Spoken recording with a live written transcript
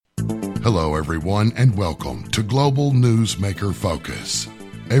Hello, everyone, and welcome to Global Newsmaker Focus.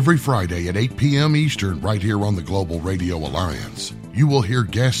 Every Friday at 8 p.m. Eastern, right here on the Global Radio Alliance, you will hear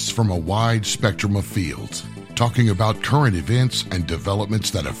guests from a wide spectrum of fields talking about current events and developments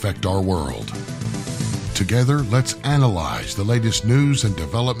that affect our world. Together, let's analyze the latest news and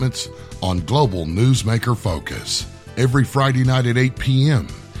developments on Global Newsmaker Focus every Friday night at 8 p.m.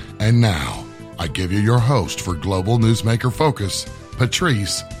 And now, I give you your host for Global Newsmaker Focus,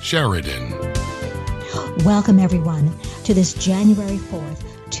 Patrice Sheridan. Welcome, everyone, to this January 4th,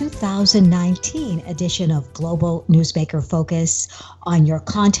 2019 edition of Global Newsmaker Focus on your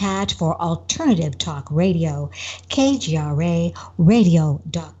contact for alternative talk radio,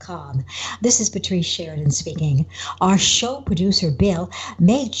 KGRAradio.com. This is Patrice Sheridan speaking. Our show producer, Bill,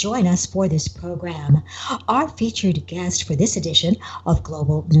 may join us for this program. Our featured guest for this edition of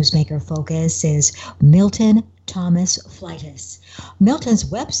Global Newsmaker Focus is Milton Thomas Fleitas. Milton's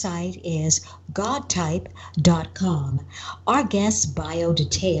website is Godtype.com. Our guest's bio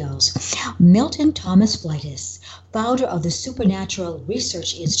details. Milton Thomas Fleitas, founder of the Supernatural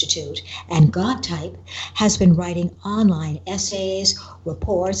Research Institute and Godtype, has been writing online essays,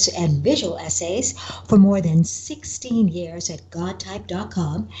 reports, and visual essays for more than 16 years at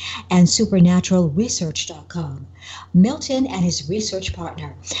Godtype.com and supernaturalresearch.com. Milton and his research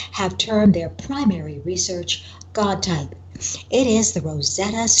partner have termed their primary research Godtype. It is the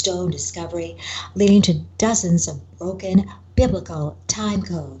Rosetta Stone discovery leading to dozens of broken biblical time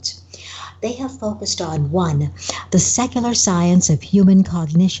codes. They have focused on 1, the secular science of human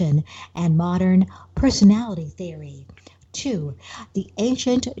cognition and modern personality theory. 2, the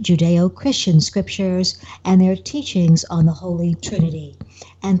ancient Judeo-Christian scriptures and their teachings on the Holy Trinity.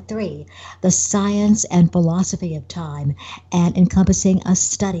 And 3, the science and philosophy of time and encompassing a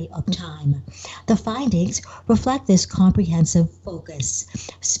study of time. The findings reflect this comprehensive focus,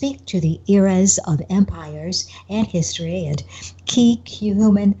 speak to the eras of empires and history and key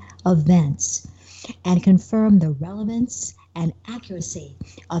human events, and confirm the relevance and accuracy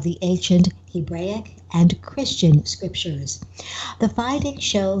of the ancient Hebraic and Christian scriptures. The findings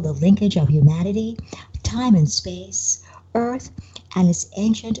show the linkage of humanity, time and space, earth, and its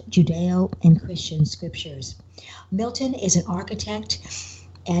ancient Judeo and Christian scriptures. Milton is an architect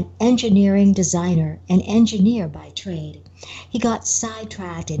and engineering designer and engineer by trade. He got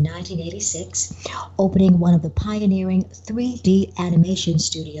sidetracked in 1986, opening one of the pioneering 3D animation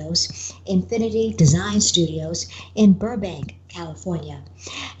studios, Infinity Design Studios, in Burbank, California.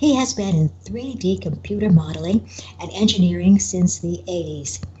 He has been in 3D computer modeling and engineering since the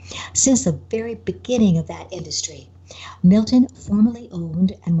 80s. Since the very beginning of that industry, Milton formerly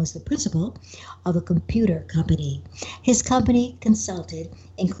owned and was the principal of a computer company. His company consulted,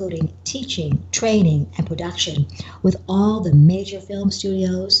 including teaching, training, and production with all the major film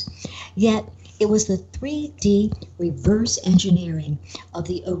studios. Yet, it was the 3D reverse engineering of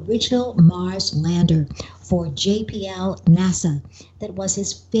the original Mars lander for JPL NASA that was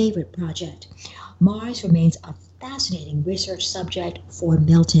his favorite project. Mars remains a fascinating research subject for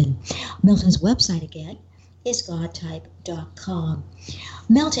Milton. Milton's website, again, is Godtype.com.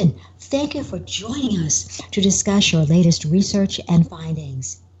 Milton, thank you for joining us to discuss your latest research and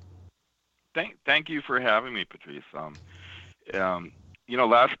findings. Thank you for having me, Patrice.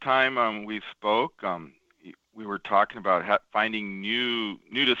 Last time we spoke, we were talking about finding new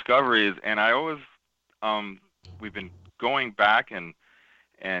discoveries, and I always we've been going back and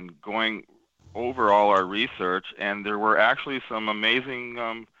going over all our research, and there were actually some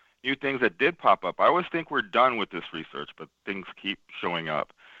amazing new things that did pop up. I always think we're done with this research, but things keep showing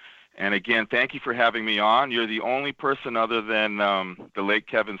up. And again, thank you for having me on. You're the only person other than the late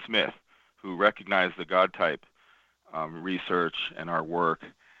Kevin Smith who recognized the Godtype research and our work.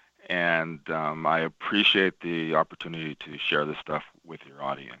 And I appreciate the opportunity to share this stuff with your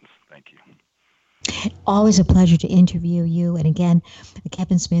audience. Thank you. Always a pleasure to interview you. And again,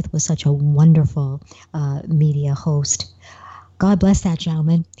 Kevin Smith was such a wonderful media host. God bless that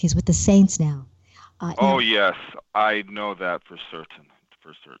gentleman. He's with the Saints now. Yes, I know that for certain.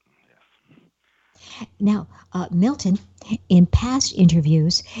 Yes. Now, Milton, in past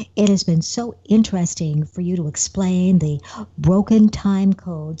interviews, it has been so interesting for you to explain the broken time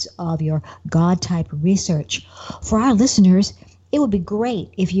codes of your God-type research. For our listeners, it would be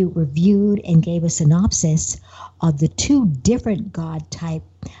great if you reviewed and gave a synopsis of the 2 different God-type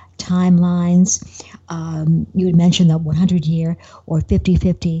timelines. You had mentioned the 100-year or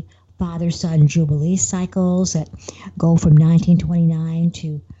 50-50 father-son jubilee cycles that go from 1929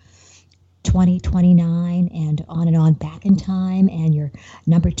 to 2029 and on back in time. And your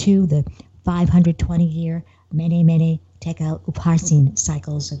number 2, the 520-year many Tekal Uparsin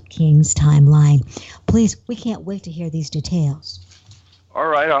cycles of King's timeline. Please, we can't wait to hear these details. All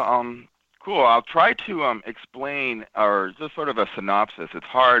right. Cool. I'll try to explain, or just sort of a synopsis. It's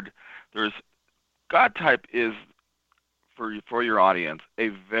hard. Godtype is, for your audience, a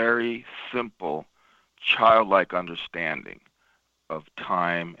very simple, childlike understanding of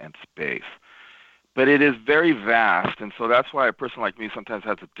time and space. But it is very vast, and so that's why a person like me sometimes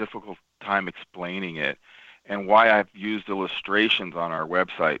has a difficult time explaining it, and why I've used illustrations on our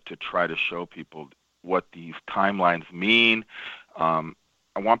website to try to show people what these timelines mean.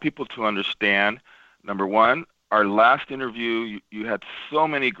 I want people to understand, number one, our last interview, you had so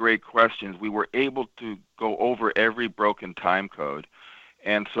many great questions. We were able to go over every broken time code.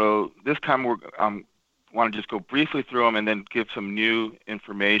 And so this time we want to just go briefly through them and then give some new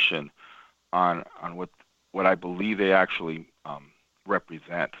information on what I believe they actually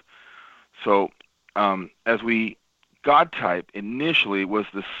represent. So Godtype initially was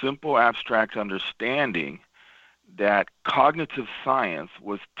the simple abstract understanding that cognitive science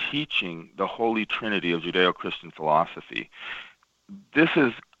was teaching the Holy Trinity of Judeo-Christian philosophy. This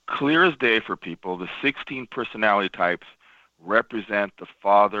is clear as day for people. The 16 personality types represent the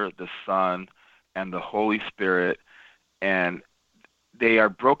Father, the Son, and the Holy Spirit, and they are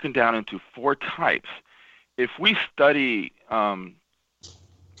broken down into 4 types. If we study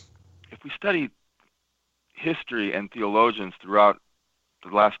history and theologians throughout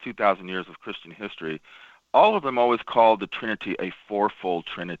the last 2,000 years of Christian history, all of them always call the Trinity a fourfold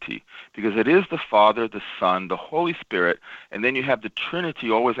Trinity, because it is the Father, the Son, the Holy Spirit, and then you have the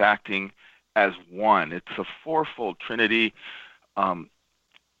Trinity always acting as one. It's a fourfold Trinity.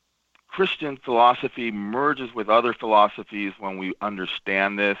 Christian philosophy merges with other philosophies when we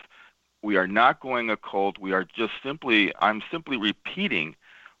understand this. We are not going occult. I'm simply repeating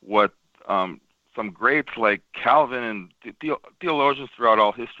what some greats like Calvin and theologians throughout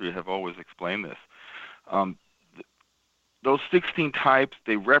all history have always explained this. Those 16 types,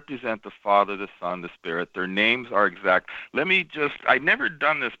 they represent the Father, the Son, the Spirit. Their names are exact. I've never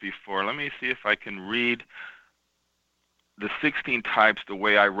done this before. Let me see if I can read the 16 types the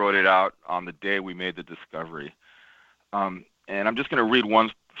way I wrote it out on the day we made the discovery. And I'm just going to read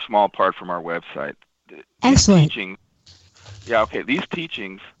one small part from our website. Excellent. These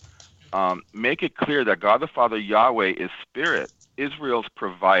teachings make it clear that God the Father, Yahweh, is Spirit, Israel's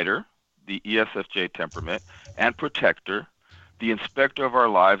provider, the ESFJ temperament, and protector, the inspector of our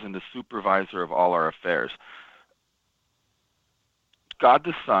lives, and the supervisor of all our affairs. God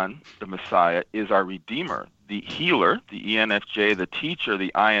the Son, the Messiah, is our Redeemer, the healer, the ENFJ, the teacher,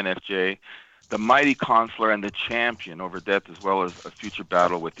 the INFJ, the mighty counselor, and the champion over death, as well as a future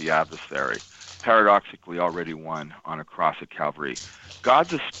battle with the adversary, paradoxically already won on a cross at Calvary. God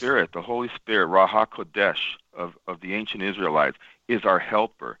the Spirit, the Holy Spirit, Raha Kodesh of the ancient Israelites, is our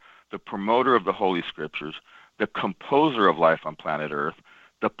helper, the promoter of the Holy Scriptures, the composer of life on planet Earth,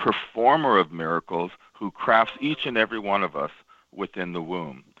 the performer of miracles, who crafts each and every one of us within the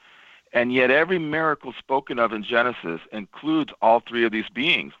womb. And yet every miracle spoken of in Genesis includes all 3 of these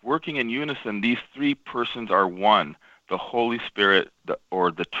beings. Working in unison, these 3 persons are one, the Holy Spirit,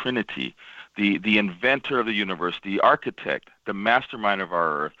 or the Trinity, the inventor of the universe, the architect, the mastermind of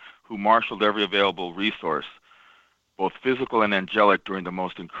our earth, who marshaled every available resource, both physical and angelic, during the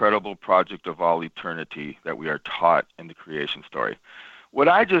most incredible project of all eternity that we are taught in the creation story. What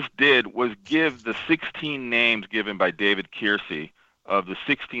I just did was give the 16 names given by David Keirsey of the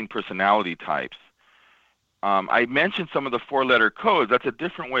 16 personality types. I mentioned some of the 4-letter codes. That's a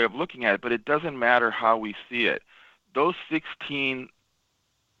different way of looking at it, but it doesn't matter how we see it. Those 16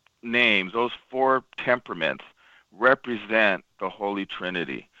 names, those 4 temperaments, represent the Holy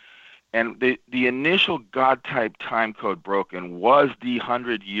Trinity. And the initial God-type time code broken was the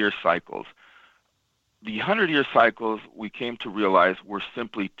 100-year cycles. The 100-year cycles, we came to realize, were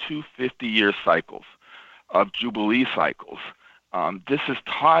simply 2 50-year cycles of Jubilee cycles. This is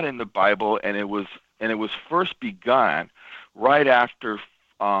taught in the Bible, and it was first begun right after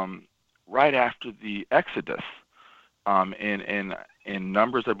the Exodus. In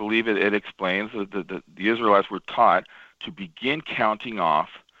Numbers, I believe it explains that the Israelites were taught to begin counting off.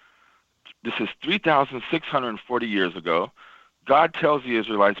 This is 3,640 years ago. God tells the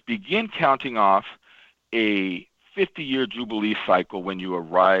Israelites, begin counting off a 50-year Jubilee cycle when you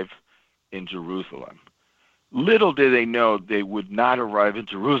arrive in Jerusalem. Little did they know they would not arrive in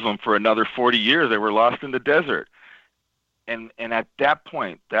Jerusalem for another 40 years. They were lost in the desert. And at that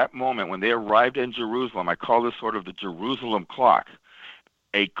point, that moment when they arrived in Jerusalem, I call this sort of the Jerusalem clock,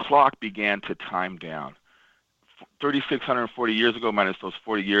 a clock began to time down 3,640 years ago minus those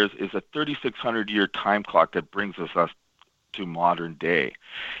 40 years is a 3,600-year time clock that brings us to modern day.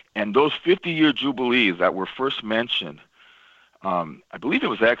 And those 50-year jubilees that were first mentioned, I believe it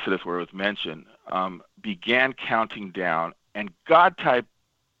was Exodus where it was mentioned, began counting down, and Godtype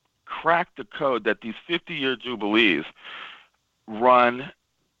cracked the code that these 50-year jubilees run.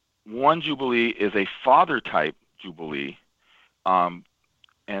 One jubilee is a father-type jubilee, and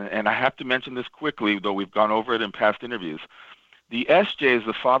I have to mention this quickly, though we've gone over it in past interviews. The SJs,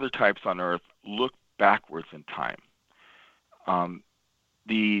 the father types on Earth, look backwards in time.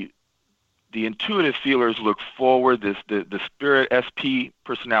 The intuitive feelers look forward. The spirit SP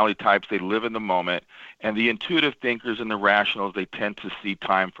personality types, they live in the moment. And the intuitive thinkers and the rationals, they tend to see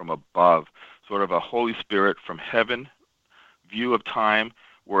time from above, sort of a Holy Spirit from heaven view of time,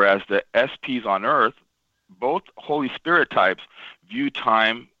 whereas the SPs on Earth, both Holy Spirit types, view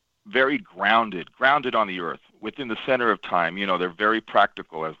time very grounded on the Earth, within the center of time. You know, they're very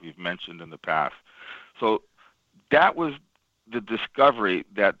practical, as we've mentioned in the past. So that was the discovery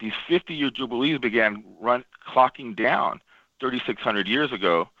that these 50-year jubilees began clocking down 3,600 years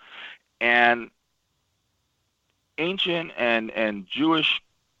ago, and ancient and Jewish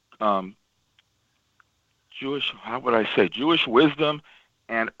wisdom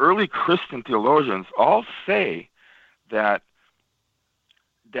and early Christian theologians all say that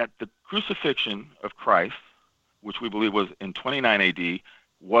the crucifixion of Christ, which we believe was in 29 AD,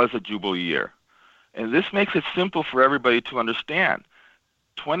 was a Jubilee year. And this makes it simple for everybody to understand.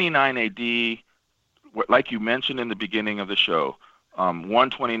 29 AD, like you mentioned in the beginning of the show,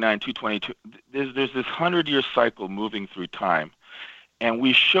 129, 222, there's this 100-year cycle moving through time. And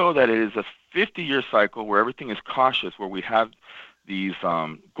we show that it is a 50-year cycle where everything is cautious, where we have these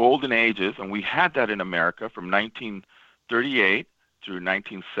golden ages, and we had that in America from 1938 through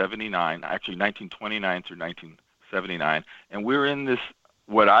 1979, actually 1929 through 1979, and we're in this,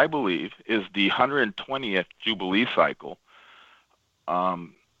 what I believe is the 120th Jubilee cycle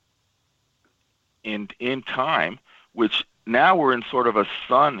in time, which now we're in sort of a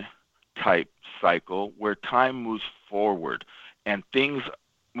sun-type cycle where time moves forward and things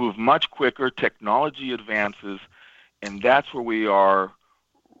move much quicker, technology advances, and that's where we are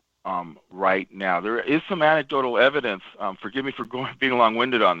right now. There is some anecdotal evidence. Forgive me for being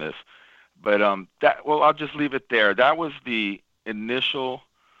long-winded on this, but I'll just leave it there. That was the initial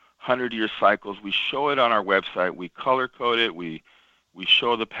 100-year cycles. We show it on our website. We color code it. We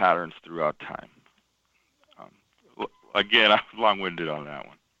show the patterns throughout time. Again, I was long-winded on that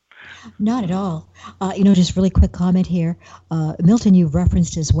one. Not at all. Just really quick comment here. Milton, you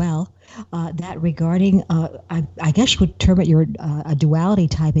referenced as well that regarding, I guess you would term it a duality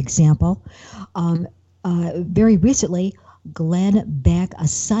type example. Very recently, Glenn Beck, a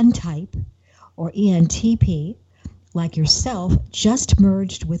sun type or ENTP, like yourself, just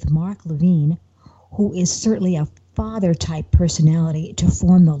merged with Mark Levine, who is certainly a father type personality, to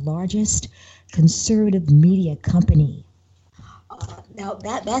form the largest conservative media company. Now,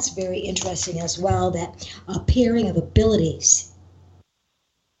 that's very interesting as well, that pairing of abilities.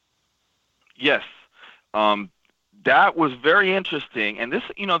 Yes, that was very interesting, and this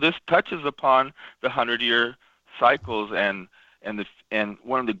touches upon the 100-year cycles and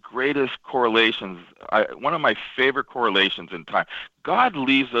one of the greatest correlations, one of my favorite correlations in time. God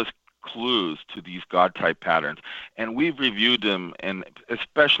leaves us clues to these God-type patterns, and we've reviewed them, and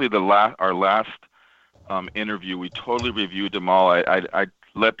especially our last interview, we totally reviewed them all. I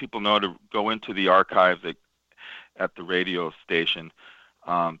let people know to go into the archives at the radio station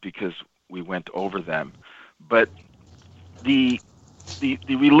because we went over them. But the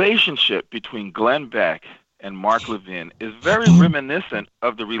relationship between Glenn Beck and Mark Levine is very reminiscent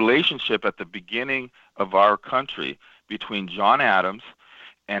of the relationship at the beginning of our country between John Adams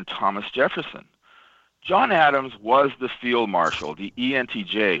and Thomas Jefferson. John Adams was the field marshal, the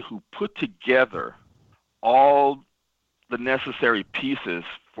ENTJ, who put together all the necessary pieces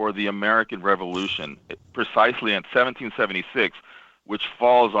for the American Revolution, precisely in 1776, which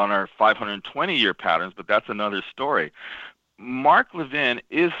falls on our 520-year patterns, but that's another story. Mark Levine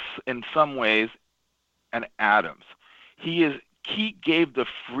is, in some ways, an Adams. He gave the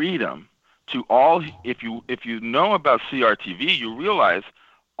freedom to all. If you know about CRTV, you realize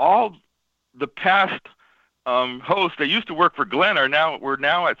all the past hosts that used to work for Glenn were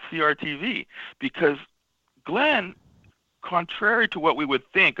now at CRTV, because Glenn, contrary to what we would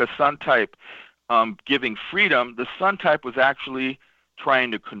think, a sun type giving freedom, the sun type was actually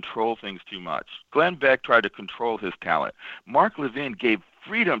trying to control things too much. Glenn Beck tried to control his talent. Mark Levine gave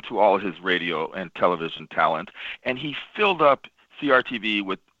freedom to all his radio and television talent, and he filled up CRTV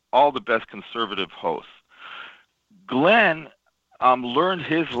with all the best conservative hosts. Glenn learned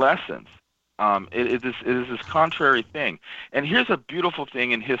his lessons. It is this contrary thing. And here's a beautiful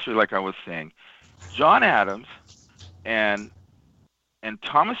thing in history, like I was saying. John Adams and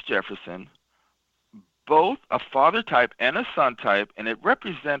Thomas Jefferson, both a father type and a son type, and it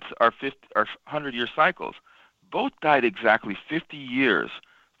represents our 100-year cycles, both died exactly 50 years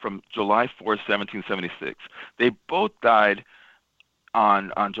from July 4th, 1776. They both died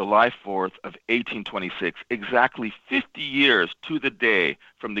on July 4th of 1826, exactly 50 years to the day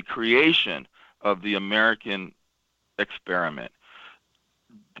from the creation of the American experiment.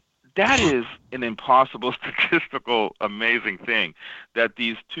 That is an impossible statistical amazing thing, that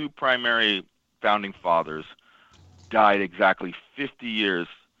these two primary founding fathers died exactly 50 years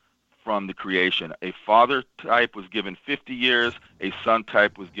from the creation. A father type was given 50 years, a son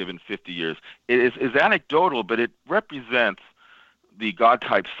type was given 50 years. It is anecdotal, but it represents the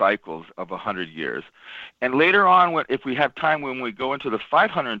God-type cycles of 100 years. And later on, if we have time, when we go into the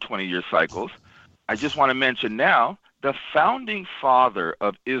 520-year cycles, I just want to mention now the founding father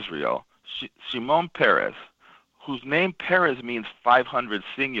of Israel, Shimon Peres, whose name Peres means 500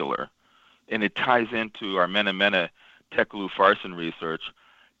 singular, and it ties into our Mene Mene Tekel Upharsin research,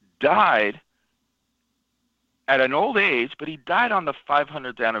 died at an old age, but he died on the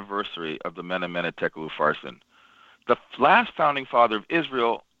 500th anniversary of the Mene Mene Tekel Upharsin. The last founding father of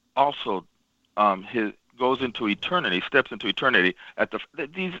Israel also goes into eternity, steps into eternity.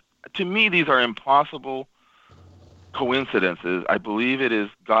 To me, these are impossible coincidences. I believe it is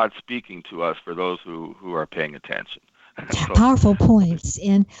God speaking to us for those who are paying attention. So, powerful points.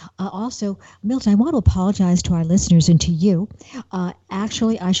 And also, Milton, I want to apologize to our listeners and to you.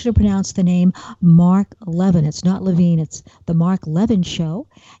 Actually, I should have pronounced the name Mark Levin. It's not Levine, it's the Mark Levin Show.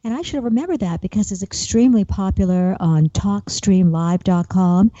 And I should have remembered that because it's extremely popular on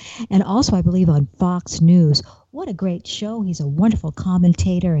TalkStreamLive.com and also, I believe, on Fox News. What a great show. He's a wonderful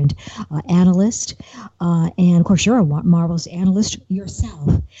commentator and analyst. And, of course, you're a marvelous analyst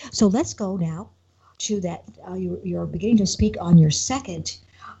yourself. So let's go now to that. You're beginning to speak on your second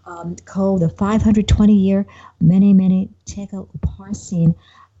code, the 520-year Mene Mene Tekel Upharsin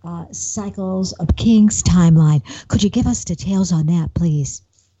cycles of Kings timeline. Could you give us details on that, please?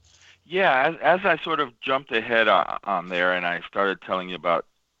 Yeah, as I sort of jumped ahead on there, and I started telling you about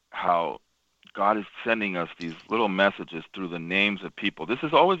how God is sending us these little messages through the names of people. This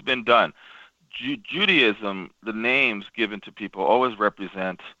has always been done. Judaism, the names given to people always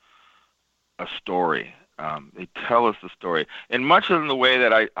represent a story. They tell us the story. And much in the way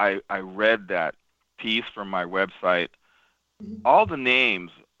that I read that piece from my website, all the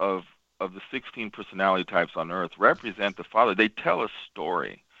names of the 16 personality types on Earth represent the Father. They tell a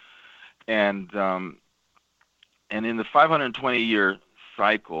story. And in the 520-year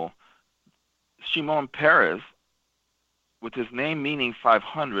cycle, Shimon Peres, with his name meaning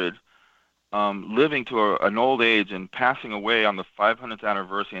 500, living to an old age and passing away on the 500th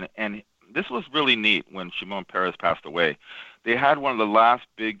anniversary, and this was really neat when Shimon Peres passed away. They had one of the last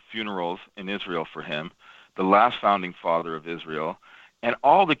big funerals in Israel for him, the last founding father of Israel, and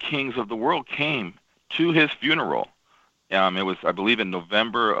all the kings of the world came to his funeral. It was, I believe, in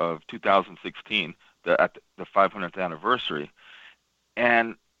November of 2016, at the 500th anniversary,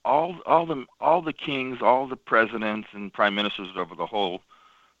 and all the kings, all the presidents and prime ministers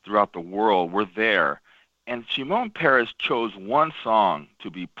throughout the world were there. And Shimon Peres chose one song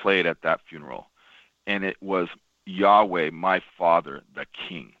to be played at that funeral, and it was Yahweh, my Father, the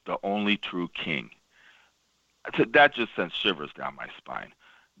King, the only true King. That just sent shivers down my spine,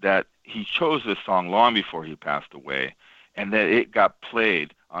 that he chose this song long before he passed away, and that it got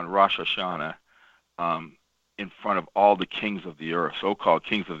played on Rosh Hashanah in front of all the kings of the earth, so-called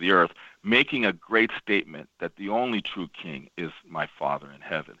kings of the earth, making a great statement that the only true King is my Father in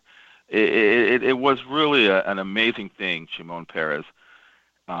heaven. It was really an amazing thing, Shimon Peres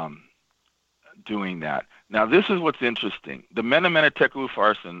doing that. Now, this is what's interesting. The Mene Mene Tekel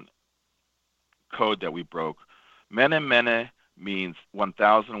Upharsin code that we broke, Mene Mene means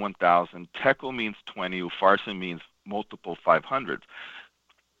 1,000, 1,000. Tekel means 20. Upharsin means multiple 500s.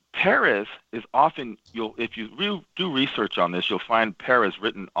 Peres is often, if you do research on this, you'll find Peres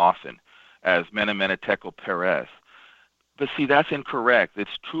written often as Mene Mene Tekel Peres. But see, that's incorrect.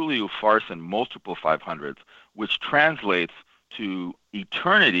 It's truly Upharsin, multiple 500s, which translates to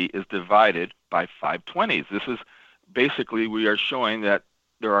eternity is divided by 520s. This is basically, we are showing that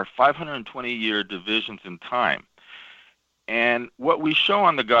there are 520-year divisions in time. And what we show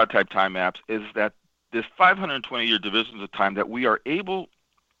on the God-type time maps is that this 520-year divisions of time that we are able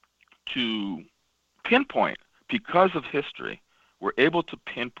to pinpoint because of history, we're able to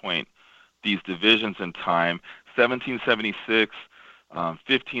pinpoint these divisions in time 1776,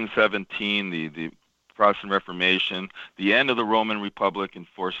 1517, the Protestant Reformation, the end of the Roman Republic in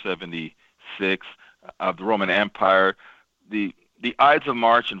 476, of the Roman Empire, the Ides of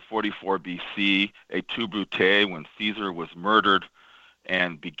March in 44 BC, et tu, Brute, when Caesar was murdered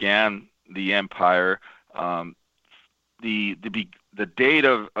and began the empire, the date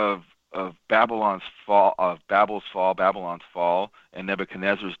of Babylon's fall, Babylon's fall, and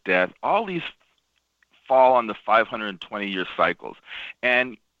Nebuchadnezzar's death. All these fall on the 520-year cycles,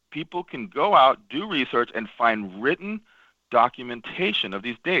 and people can go out, do research, and find written documentation of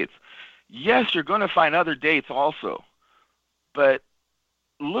these dates. Yes, you're going to find other dates also, but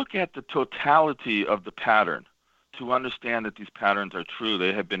look at the totality of the pattern to understand that these patterns are true.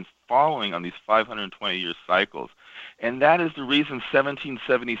 They have been following on these 520-year cycles, and that is the reason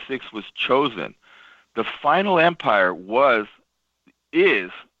 1776 was chosen. The final empire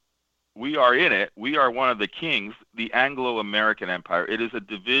is, we are in it, we are one of the kings, the Anglo-American Empire. It is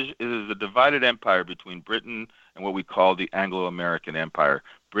a divided empire between Britain and what we call the Anglo-American Empire,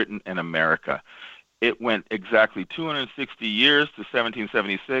 Britain and America. It went exactly 260 years to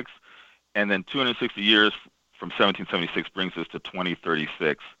 1776, and then 260 years from 1776 brings us to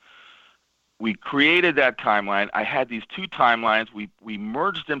 2036. We created that timeline. I had these two timelines. We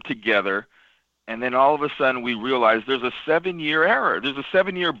merged them together, and then all of a sudden we realized there's a 7-year error. There's a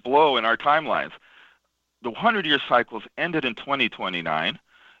 7-year blow in our timelines. The 100-year cycles ended in 2029,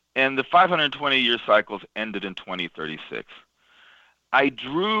 and the 520-year cycles ended in 2036. I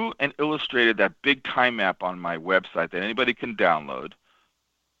drew and illustrated that big time map on my website that anybody can download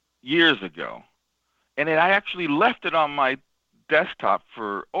years ago. And I actually left it on my desktop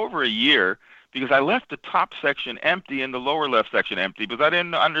for over a year because I left the top section empty and the lower left section empty because I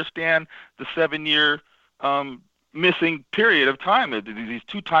didn't understand the 7-year missing period of time. These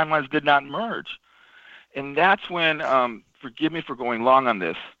two timelines did not merge. And that's when, forgive me for going long on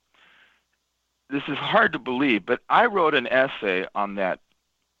this, this is hard to believe, but I wrote an essay on that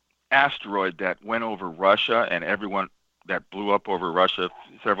asteroid that went over Russia and everyone that blew up over Russia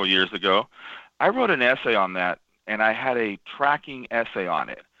several years ago. I wrote an essay on that, and I had a tracking essay on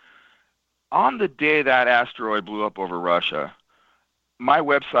it. On the day that asteroid blew up over Russia, my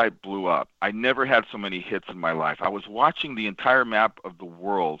website blew up. I never had so many hits in my life. I was watching the entire map of the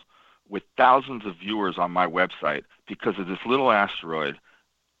world with thousands of viewers on my website because of this little asteroid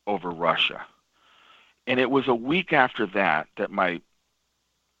over Russia. And it was a week after that I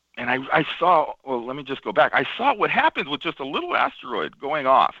saw, well, let me just go back. I saw what happened with just a little asteroid going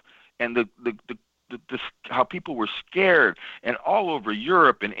off, and how people were scared, and all over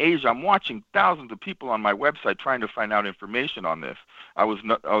Europe and Asia. I'm watching thousands of people on my website trying to find out information on this. I was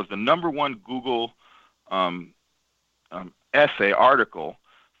the #1 Google essay article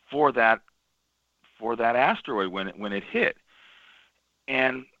for that asteroid when it hit,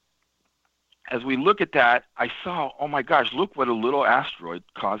 and as we look at that, I saw, oh my gosh, look what a little asteroid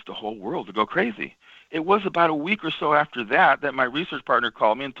caused the whole world to go crazy. It was about a week or so after that my research partner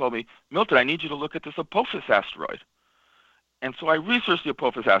called me and told me, Milton, I need you to look at this Apophis asteroid. And so I researched the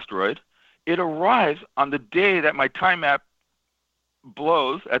Apophis asteroid. It arrives on the day that my time map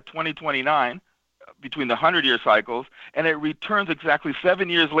blows at 2029 between the 100-year cycles, and it returns exactly 7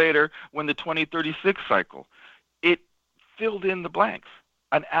 years later when the 2036 cycle. It filled in the blanks.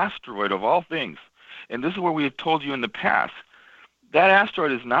 An asteroid of all things. And this is where we have told you in the past. That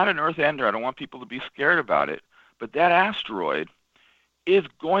asteroid is not an Earth ender. I don't want people to be scared about it. But that asteroid is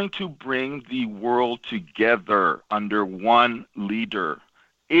going to bring the world together under one leader.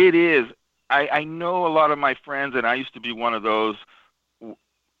 It is. I know a lot of my friends, and I used to be one of those,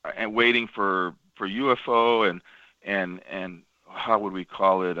 and waiting for UFO and how would we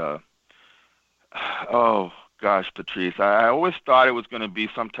call it? Gosh, Patrice, I always thought it was going to be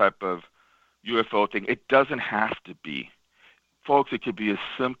some type of UFO thing. It doesn't have to be. Folks, it could be as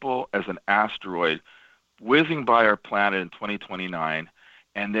simple as an asteroid whizzing by our planet in 2029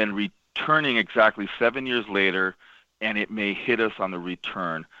 and then returning exactly 7 years later, and it may hit us on the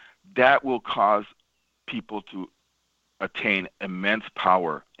return. That will cause people to attain immense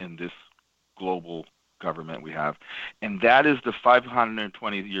power in this global government we have, and that is the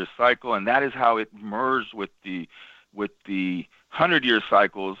 520-year cycle, and that is how it merged with the 100-year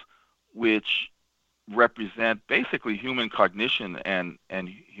cycles, which represent basically human cognition and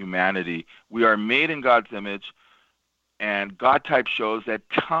humanity. We are made in God's image, and Godtype shows that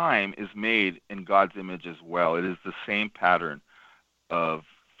time is made in God's image as well. It is the same pattern of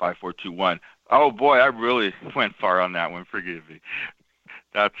 5421. Oh boy, I really went far on that one. Forgive me.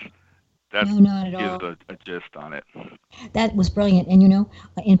 That No, not at gives all. a gist on it. That was brilliant. And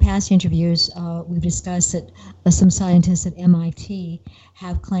in past interviews, we've discussed that some scientists at MIT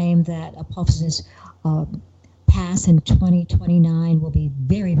have claimed that a pulsar's uh, pass in 2029 will be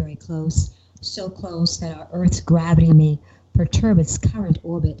very, very close, so close that our Earth's gravity may perturb its current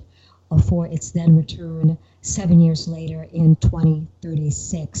orbit for its then return 7 years later in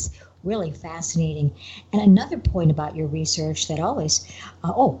 2036. Really fascinating. And another point about your research that always,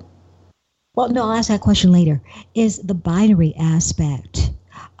 well, no, I'll ask that question later, is the binary aspect,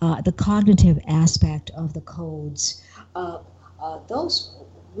 the cognitive aspect of the codes. Uh, those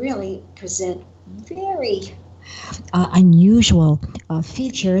really present very unusual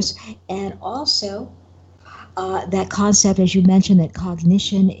features, and also that concept, as you mentioned, that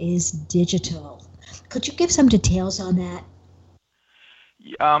cognition is digital. Could you give some details on that?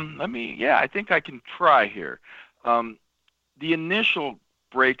 I think I can try here. The initial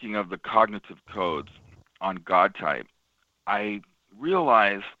breaking of the cognitive codes on Godtype, I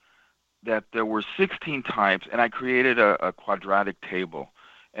realized that there were 16 types, and I created a quadratic table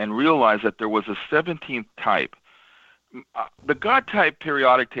and realized that there was a 17th type. The Godtype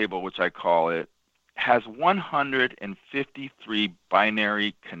periodic table, which I call it, has 153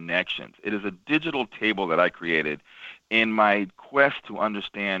 binary connections. It is a digital table that I created in my quest to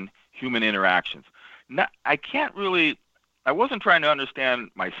understand human interactions. I wasn't trying to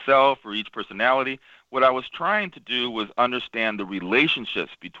understand myself or each personality. What I was trying to do was understand the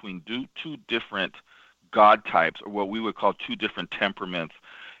relationships between two different God types, or what we would call two different temperaments.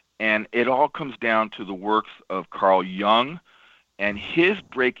 And it all comes down to the works of Carl Jung and his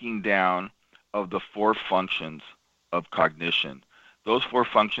breaking down of the four functions of cognition. Those four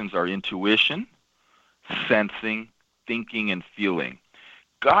functions are intuition, sensing, thinking, and feeling.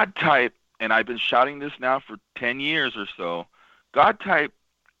 God type, and I've been shouting this now for 10 years or so, God type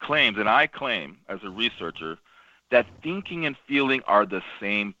claims, and I claim as a researcher, that thinking and feeling are the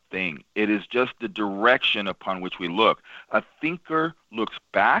same thing. It is just the direction upon which we look. A thinker looks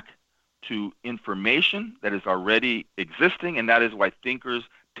back to information that is already existing, and that is why thinkers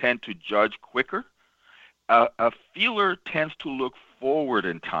tend to judge quicker. A feeler tends to look forward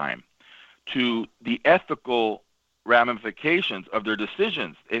in time to the ethical ramifications of their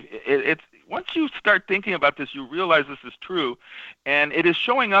decisions. It's once you start thinking about this, you realize this is true, and it is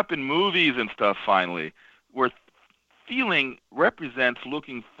showing up in movies and stuff finally, where feeling represents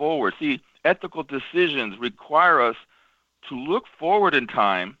looking forward. See, ethical decisions require us to look forward in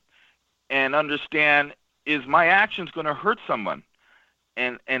time and understand, is my actions going to hurt someone?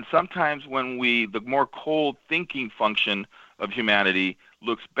 And sometimes when the more cold thinking function of humanity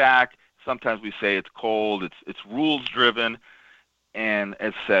looks back, sometimes we say it's cold, it's rules driven, and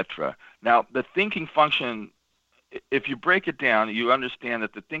etc. Now, the thinking function, if you break it down, you understand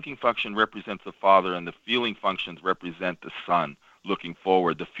that the thinking function represents the Father, and the feeling functions represent the Son, looking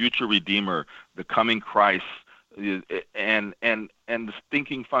forward, the future Redeemer, the coming Christ, and the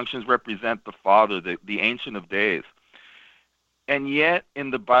thinking functions represent the Father, the Ancient of Days. And yet, in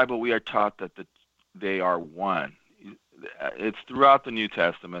the Bible, we are taught that they are one. It's throughout the New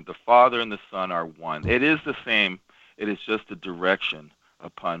Testament. The Father and the Son are one. It is the same. It is just the direction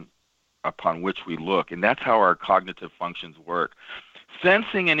upon which we look. And that's how our cognitive functions work.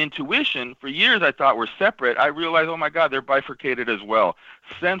 Sensing and intuition, for years I thought were separate. I realized, oh my God, they're bifurcated as well.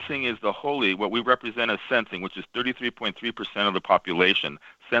 Sensing is the holy, what we represent as sensing, which is 33.3% of the population,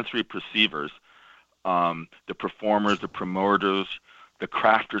 sensory perceivers. The performers, the promoters, the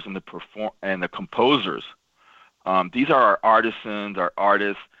crafters, and the composers. These are our artisans, our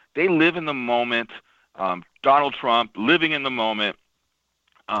artists. They live in the moment. Donald Trump, living in the moment.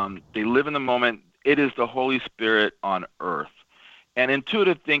 They live in the moment. It is the Holy Spirit on earth. And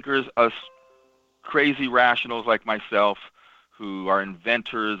intuitive thinkers, us crazy rationals like myself, who are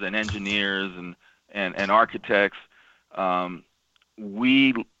inventors and engineers and architects,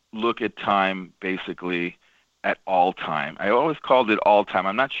 we look at time basically at all time. I always called it all time.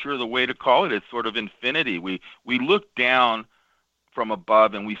 I'm not sure the way to call it. It's sort of infinity. We look down from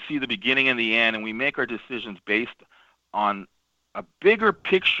above and we see the beginning and the end, and we make our decisions based on a bigger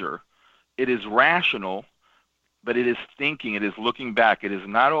picture. It is rational, but it is thinking. It is looking back. It is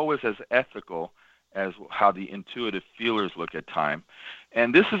not always as ethical as how the intuitive feelers look at time.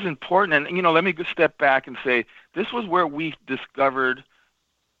 And this is important. And, let me step back and say this was where we discovered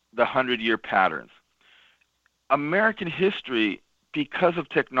the 100-year patterns. American history, because of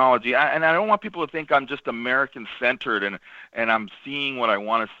technology, and I don't want people to think I'm just American-centered and I'm seeing what I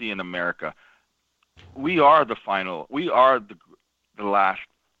want to see in America. We are the last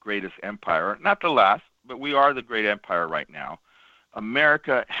greatest empire. Not the last, but we are the great empire right now.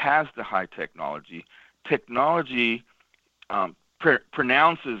 America has the high technology. Technology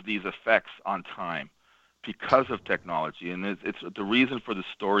pronounces these effects on time because of technology, and it's the reason for the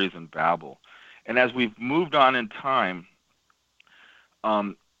stories in Babel. And as we've moved on in time,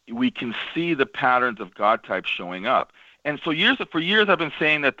 we can see the patterns of Godtype showing up. And so for years, I've been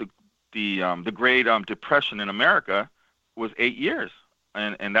saying that the Great Depression in America was 8 years,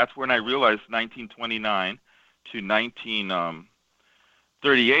 and that's when I realized 1929 to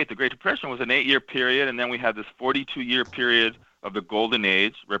 1938, the Great Depression was an 8-year period, and then we had this 42-year period of the Golden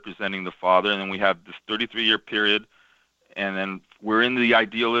Age representing the Father, and then we have this 33-year period, and then we're in the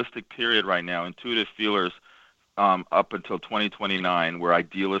idealistic period right now, intuitive feelers, up until 2029, where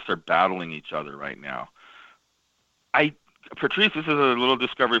idealists are battling each other right now. Patrice, this is a little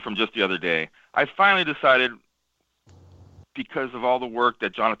discovery from just the other day. I finally decided, because of all the work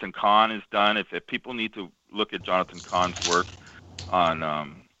that Jonathan Cahn has done, if people need to look at Jonathan Cahn's work on,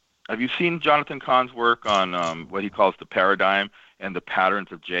 have you seen Jonathan Cahn's work on what he calls the paradigm and the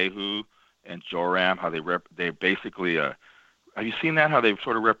patterns of Jehu and Joram, how they basically, have you seen that, how they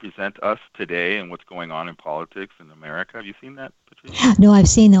sort of represent us today and what's going on in politics in America? Have you seen that, Patrice? No, I've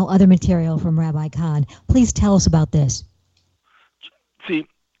seen no other material from Rabbi Cahn. Please tell us about this. See,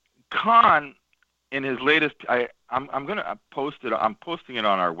 Cahn, in his latest, I'm going to post it. I'm posting it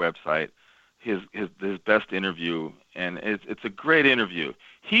on our website. His best interview, and it's a great interview.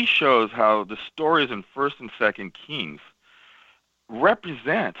 He shows how the stories in 1st and 2nd Kings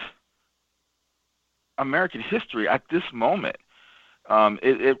represent American history at this moment.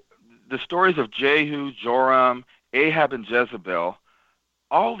 The stories of Jehu, Joram, Ahab, and Jezebel,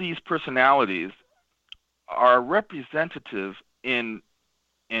 all these personalities are representative in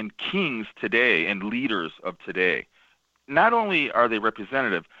kings today and leaders of today. Not only are they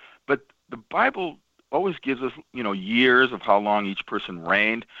representative, but the Bible always gives us, years of how long each person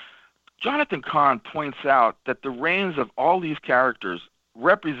reigned. Jonathan Cahn points out that the reigns of all these characters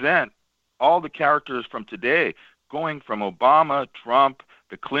represent all the characters from today, going from Obama, Trump,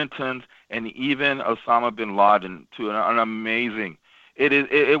 the Clintons, and even Osama bin Laden to an amazing.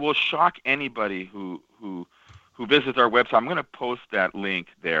 It will shock anybody who visits our website. I'm going to post that link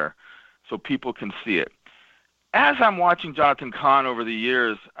there so people can see it. As I'm watching Jonathan Cahn over the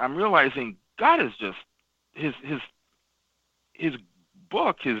years, I'm realizing God is just his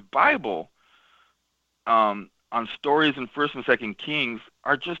book, his Bible, on stories in 1st and 2nd Kings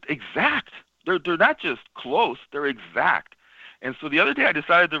are just exact. They're not just close; they're exact. And so the other day, I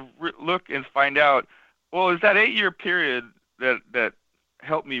decided to look and find out. Well, is that 8-year period that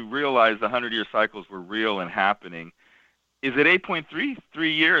helped me realize the 100-year cycles were real and happening? Is it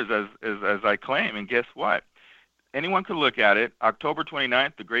 8.33 years as I claim? And guess what? Anyone could look at it. October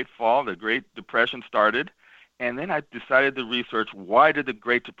 29th, the Great Fall, the Great Depression started. And then I decided to research, why did the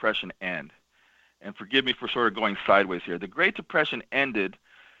Great Depression end? And forgive me for sort of going sideways here. The Great Depression ended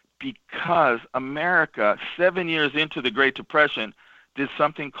because America, 7 years into the Great Depression, did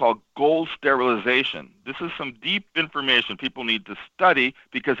something called gold sterilization. This is some deep information people need to study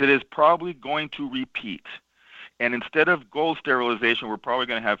because it is probably going to repeat. And instead of gold sterilization, we're probably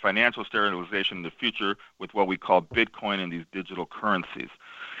going to have financial sterilization in the future with what we call Bitcoin and these digital currencies.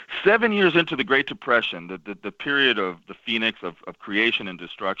 7 years into the Great Depression, the period of the phoenix of creation and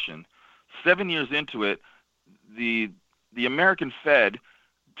destruction, 7 years into it, the American Fed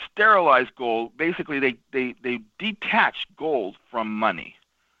sterilized gold. Basically, they detached gold from money.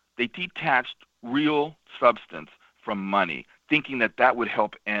 They detached real substance from money, thinking that would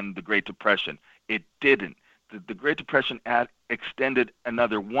help end the Great Depression. It didn't. The Great Depression extended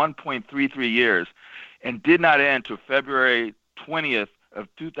another 1.33 years and did not end to February 20th of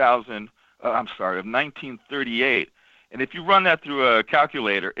 1938. And if you run that through a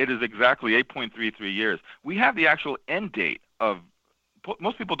calculator, it is exactly 8.33 years. We have the actual end date of,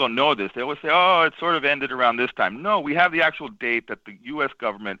 most people don't know this. They always say, oh, it sort of ended around this time. No, we have the actual date that the U.S.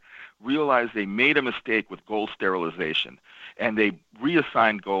 government realized they made a mistake with gold sterilization, and they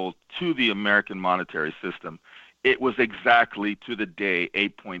reassigned gold to the American monetary system. It was exactly to the day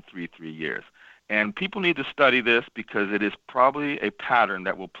 8.33 years. And people need to study this because it is probably a pattern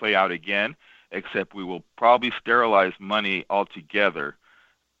that will play out again, except we will probably sterilize money altogether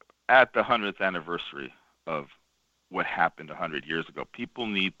at the 100th anniversary of what happened 100 years ago. People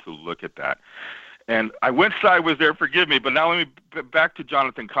need to look at that. And I went sideways there, forgive me, but now let me back to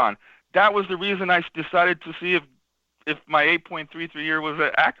Jonathan Cahn. That was the reason I decided to see if my 8.33 year was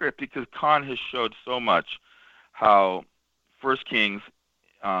accurate, because Cahn has showed so much how 1st Kings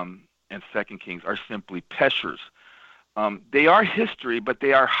and 2nd Kings are simply peshers. They are history, but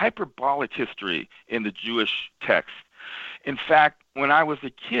they are hyperbolic history in the Jewish text. In fact, when I was a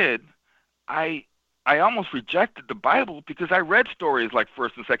kid, I almost rejected the Bible because I read stories like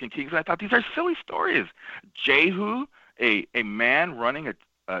First and Second Kings, and I thought these are silly stories. Jehu, a man running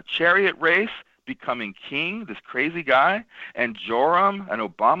a chariot race, becoming king, this crazy guy, and Joram, an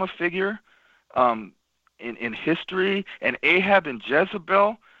Obama figure in history, and Ahab and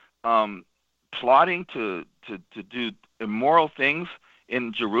Jezebel plotting to do immoral things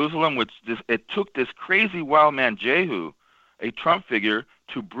in Jerusalem, it took this crazy wild man Jehu, a Trump figure,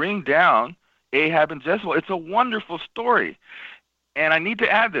 to bring down Ahab and Jezebel. It's a wonderful story. And I need to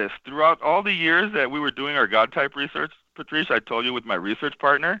add this. Throughout all the years that we were doing our Godtype research, Patrice, I told you, with my research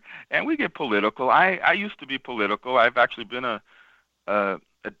partner, and we get political. I used to be political. I've actually been a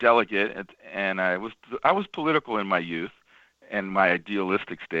delegate, and I was political in my youth and my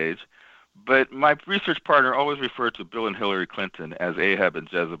idealistic stage. But my research partner always referred to Bill and Hillary Clinton as Ahab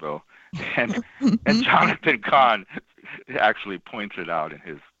and Jezebel. And Jonathan Cahn actually points it out in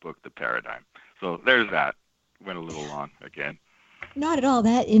his book, The Paradigm. So there's that. Went a little long again. Not at all.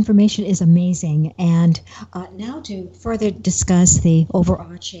 That information is amazing. And now to further discuss the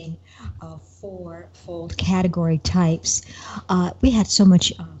overarching fourfold category types, we had so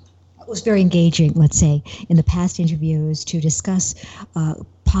much, it was very engaging, let's say, in the past interviews to discuss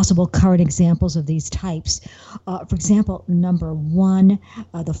possible current examples of these types. For example, number one,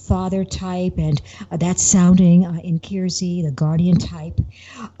 the father type, and that's sounding in Kiersey, the guardian type,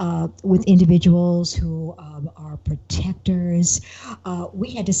 with individuals who are protectors.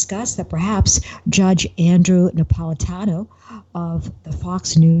 We had discussed that perhaps Judge Andrew Napolitano of the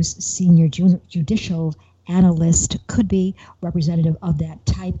Fox News senior judicial analyst could be representative of that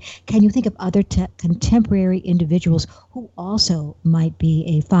type. Can you think of other contemporary individuals who also might be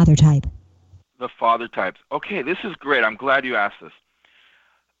a father type? The father types. Okay, this is great. I'm glad you asked this.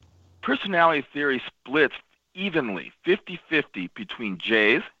 Personality theory splits evenly, 50-50, between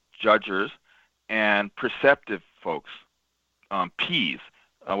J's, judgers, and perceptive folks, P's,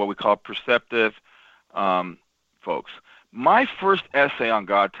 what we call perceptive folks. My first essay on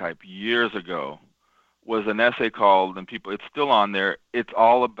Godtype years ago was an essay called, and it's still on there, It's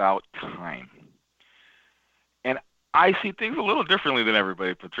All About Time. And I see things a little differently than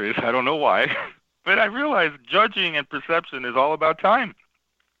everybody, Patrice. I don't know why. But I realize judging and perception is all about time.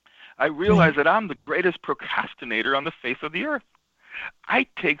 I realize that I'm the greatest procrastinator on the face of the earth. I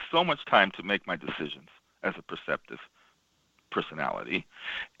take so much time to make my decisions as a perceptive personality.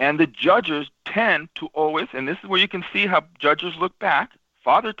 And the judges tend to always, and this is where you can see how judges look back,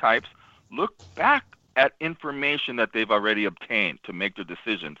 father types look back at information that they've already obtained to make their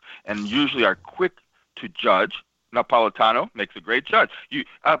decisions, and usually are quick to judge. Napolitano makes a great judge.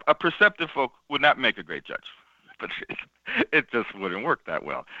 A perceptive folk would not make a great judge, but it just wouldn't work that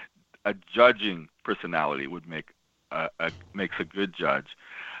well. A judging personality would makes a good judge.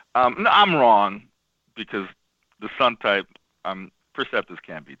 I'm wrong, because the sun type, perceptives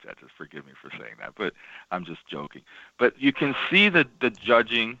can be judges. Forgive me for saying that, but I'm just joking. But you can see the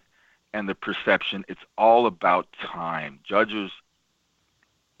judging and the perception. It's all about time. Judges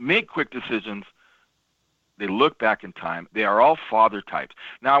make quick decisions. They look back in time. They are all father types.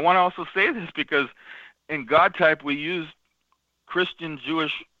 Now, I want to also say this because in Godtype we use Christian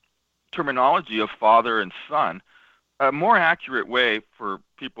Jewish terminology of father and son. A more accurate way for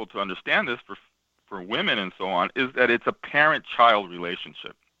people to understand this, for women and so on, is that it's a parent-child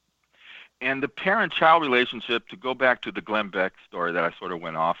relationship. And the parent-child relationship, to go back to the Glenn Beck story that I sort of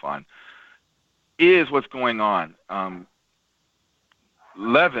went off on, is what's going on. Mark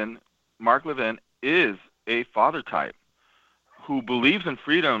Levin, is a father type who believes in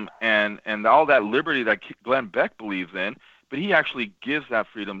freedom and all that liberty that Glenn Beck believes in, but he actually gives that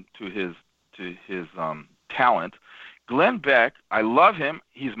freedom to his talent. Glenn Beck, I love him.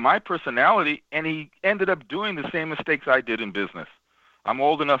 He's my personality, and he ended up doing the same mistakes I did in business. I'm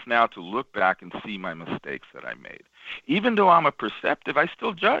old enough now to look back and see my mistakes that I made. Even though I'm a perceptive, I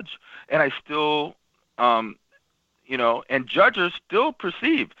still judge, and I still, and judges still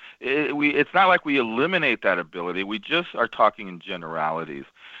perceive. It's not like we eliminate that ability. We just are talking in generalities.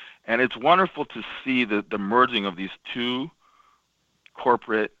 And it's wonderful to see the merging of these two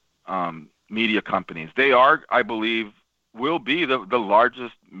corporate media companies. They are, I believe, will be the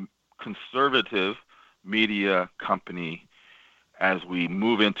largest conservative media company as we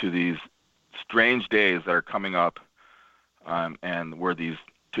move into these strange days that are coming up, and where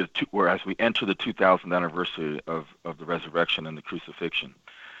as we enter the 2000th anniversary of the resurrection and the crucifixion.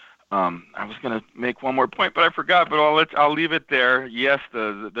 I was going to make one more point, but I forgot. But I'll leave it there. Yes,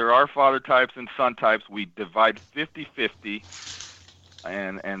 there are father types and son types. We divide 50-50,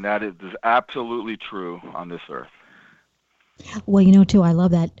 and that is absolutely true on this earth. Well, too, I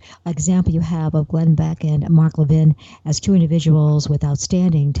love that example you have of Glenn Beck and Mark Levin as two individuals with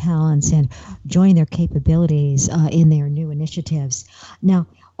outstanding talents and join their capabilities in their new initiatives. Now,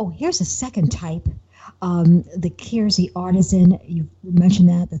 here's a second type. The Kersey artisan, you mentioned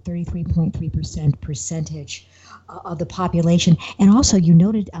that, the 33.3% percentage of the population. And also, you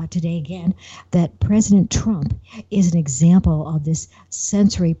noted today again that President Trump is an example of this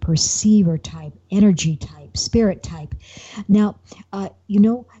sensory perceiver type, energy type, spirit type. Now,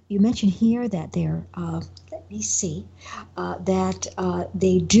 you mentioned here that they're, let me see, that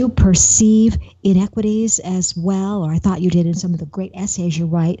they do perceive inequities as well, or I thought you did in some of the great essays you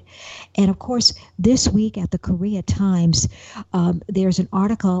write. And of course, this week at the Korea Times, there's an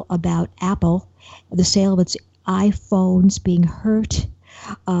article about Apple, the sale of its iPhones being hurt.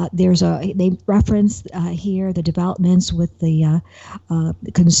 They reference here the developments with the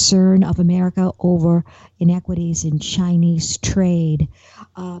concern of America over inequities in Chinese trade.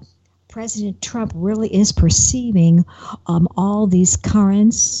 President Trump really is perceiving all these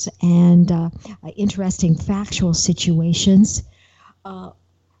currents and interesting factual situations.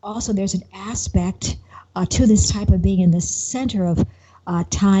 Also, there's an aspect to this type of being in the center of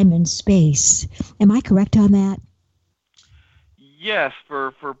time and space. Am I correct on that? Yes,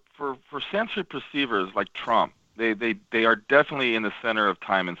 for sensory perceivers like Trump, they are definitely in the center of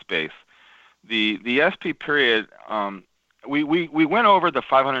time and space. The SP period, we went over the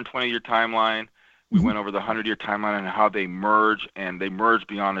 520-year timeline. We went over the 100-year timeline and how they merge, and they merge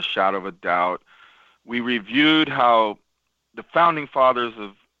beyond a shadow of a doubt. We reviewed how the founding fathers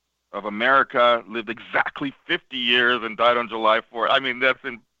of America lived exactly 50 years and died on July 4th. I mean,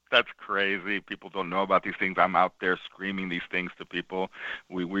 that's crazy. People don't know about these things. I'm out there screaming these things to people.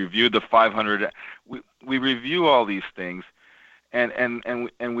 We reviewed the 500. We review all these things, and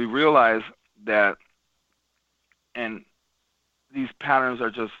we realize that, and these patterns are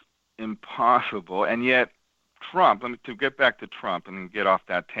just impossible. And yet, Trump. To get back to Trump and get off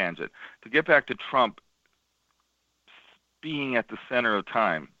that tangent. To get back to Trump being at the center of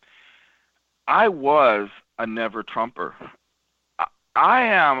time. I was a never Trumper.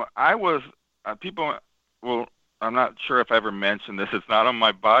 People, well, I'm not sure if I ever mentioned this. It's not on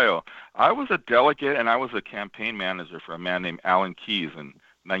my bio. I was a delegate and I was a campaign manager for a man named Alan Keyes in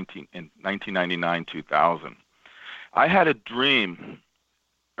 1999, 2000. I had a dream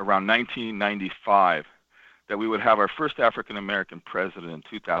around 1995 that we would have our first African-American president in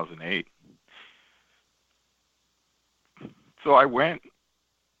 2008. So I went,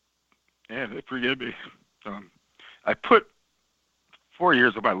 and forgive me, I put 4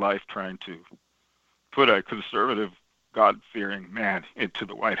 years of my life trying to put a conservative, God-fearing man into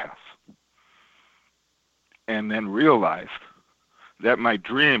the White House. And then realized that my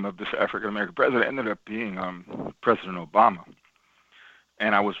dream of this African-American president ended up being President Obama.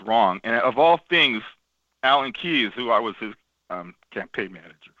 And I was wrong. And of all things, Alan Keyes, who I was his campaign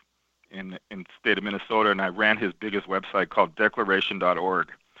manager in the state of Minnesota, and I ran his biggest website called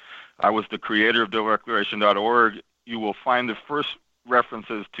Declaration.org. I was the creator of Declaration.org. You will find the first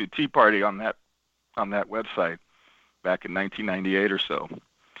references to Tea Party on that website back in 1998 or so.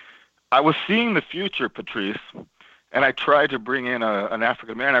 I was seeing the future, Patrice, and I tried to bring in an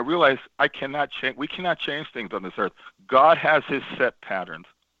African man. I realized we cannot change things on this earth. God has his set patterns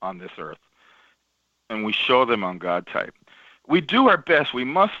on this earth, and we show them on Godtype. We do our best. We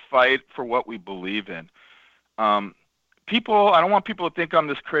must fight for what we believe in. I don't want people to think I'm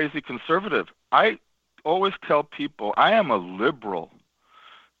this crazy conservative. I always tell people I am a liberal.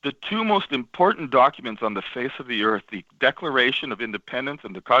 The two most important documents on the face of the earth, the Declaration of Independence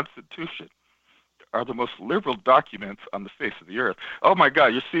and the Constitution, are the most liberal documents on the face of the earth. Oh my God,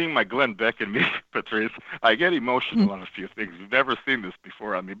 you're seeing my Glenn Beck in me, Patrice. I get emotional on a few things. You've never seen this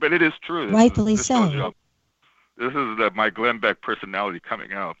before on me, but it is true. Rightfully so. This is my Glenn Beck personality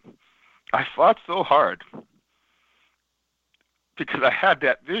coming out. I fought so hard because I had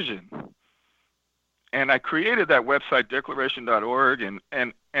that vision. And I created that website, Declaration.org, and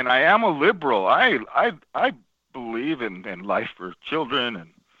I am a liberal. I believe in life for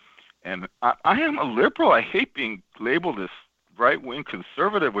children, and I am a liberal. I hate being labeled as right-wing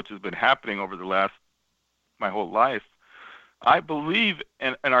conservative, which has been happening over my whole life. I believe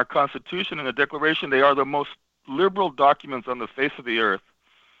in our Constitution and the Declaration. They are the most liberal documents on the face of the earth.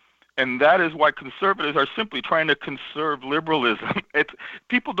 And that is why conservatives are simply trying to conserve liberalism.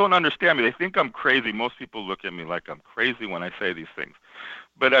 People don't understand me. They think I'm crazy. Most people look at me like I'm crazy when I say these things.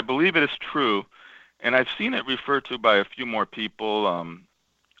 But I believe it is true. And I've seen it referred to by a few more people.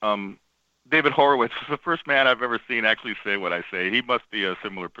 David Horowitz is the first man I've ever seen actually say what I say. He must be a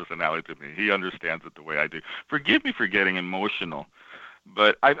similar personality to me. He understands it the way I do. Forgive me for getting emotional,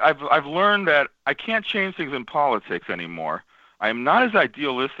 but I've learned that I can't change things in politics anymore. I am not as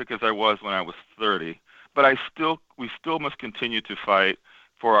idealistic as I was when I was 30, but we still must continue to fight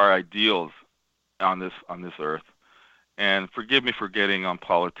for our ideals on this earth. And forgive me for getting on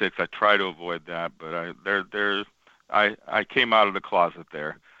politics. I try to avoid that, but I came out of the closet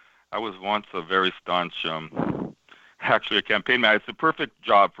there. I was once a very staunch, actually a campaign manager. It's the perfect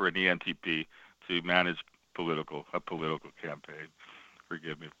job for an ENTP to manage a political campaign.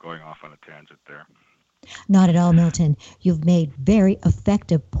 Forgive me for going off on a tangent there. Not at all, Milton. You've made very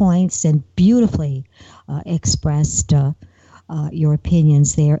effective points and beautifully expressed your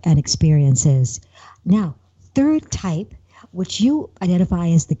opinions there and experiences. Now, third type, which you identify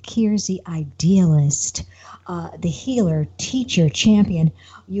as the Kiersey idealist, the healer, teacher, champion.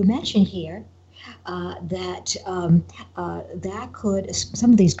 You mentioned here that could,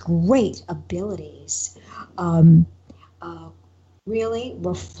 some of these great abilities really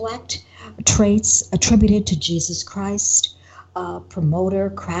reflect traits attributed to Jesus Christ, promoter,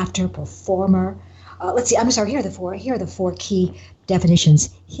 crafter, performer. Let's see, I'm sorry, here are the four key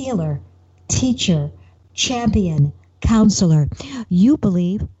definitions: healer, teacher, champion, counselor. You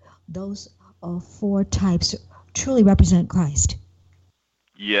believe those four types truly represent Christ?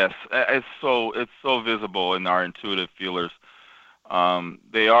 Yes, it's so visible in our intuitive feelers.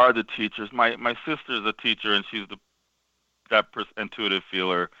 They are the teachers. My sister is a teacher, and she's intuitive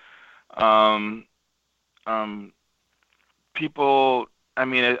feeler. People, I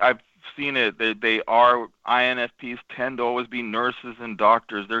mean, I've seen it. They are INFPs tend to always be nurses and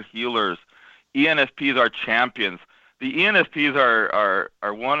doctors. They're healers. ENFPs are champions. The ENFPs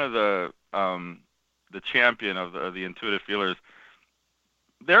are one of the champion of the intuitive feelers.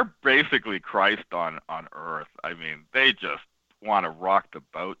 They're basically Christ on earth. I mean, they just want to rock the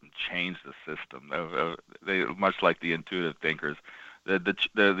boat and change the system. They much like the intuitive thinkers.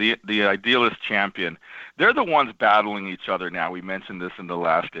 The idealist champion. They're the ones battling each other now. We mentioned this in the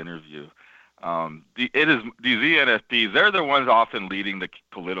last interview. These ENFPs, they're the ones often leading the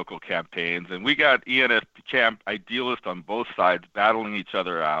political campaigns, and we got ENFP idealists on both sides battling each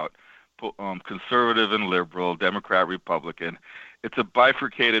other out, conservative and liberal, Democrat, Republican. It's a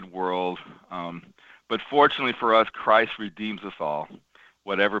bifurcated world, but fortunately for us, Christ redeems us all,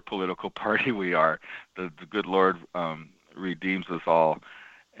 whatever political party we are. The good Lord redeems us all,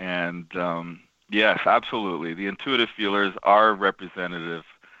 and yes, absolutely, the intuitive feelers are representative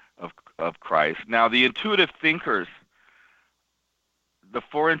of Christ. Now, the intuitive thinkers, the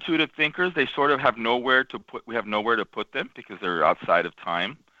four intuitive thinkers, they sort of have nowhere to put. We have nowhere to put them because they're outside of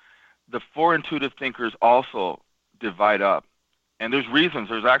time. The four intuitive thinkers also divide up, and there's reasons.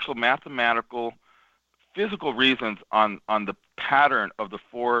 There's actual mathematical, physical reasons on the pattern of the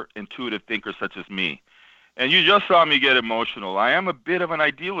four intuitive thinkers, such as me. And you just saw me get emotional. I am a bit of an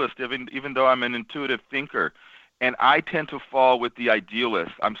idealist, even though I'm an intuitive thinker, and I tend to fall with the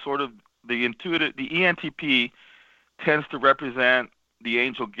idealist. I'm sort of the ENTP tends to represent the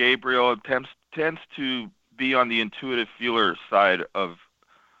angel Gabriel, and tends to be on the intuitive feeler side of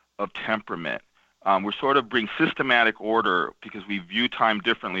temperament. We sort of bring systematic order because we view time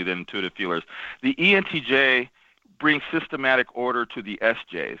differently than intuitive feelers. The ENTJ brings systematic order to the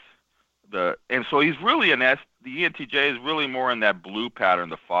SJs. And so he's really the ENTJ is really more in that blue pattern,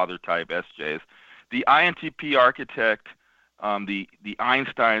 the father type SJs. The INTP architect, the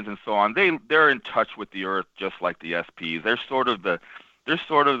Einsteins and so on, they're in touch with the earth just like the SPs. They're sort of the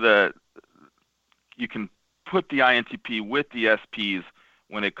you can put the INTP with the SPs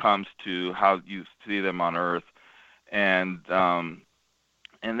when it comes to how you see them on earth, and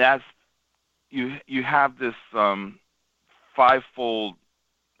that's you have this fivefold.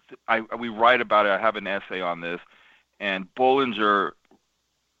 We write about it. I have an essay on this, and Bollinger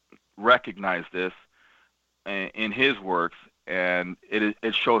recognized this in his works, and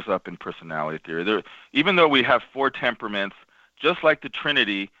it shows up in personality theory. Even though we have four temperaments, just like the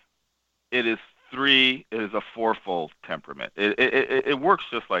Trinity, it is a fourfold temperament. It works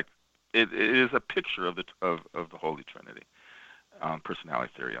just like it is a picture of the Holy Trinity,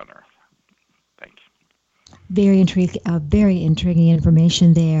 personality theory on earth. Thank you. Very intriguing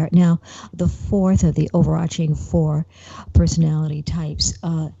information there. Now, the fourth of the overarching four personality types,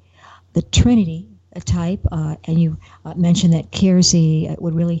 the Trinity type, and you mentioned that Kiersey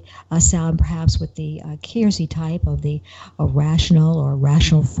would really sound perhaps with the Kiersey type of the rational or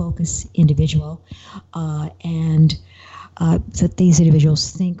rational focus individual, and that these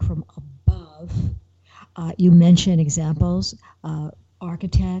individuals think from above. You mentioned examples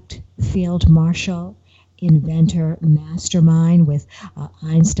architect, field marshal, inventor, mastermind, with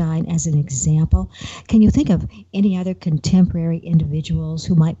Einstein as an example. Can you think of any other contemporary individuals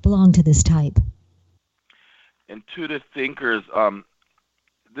who might belong to this type? Intuitive thinkers.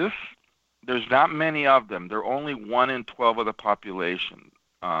 This There's not many of them. They're only 1 in 12 of the population.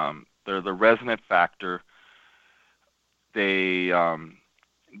 They're the resonant factor. They are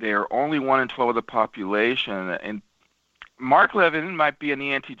only 1 in 12 of the population. And Mark Levin might be an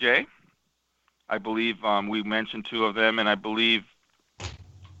ENTJ. I believe we mentioned 2 of them, and I believe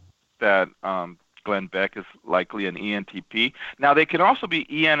that Glenn Beck is likely an ENTP. Now, they can also be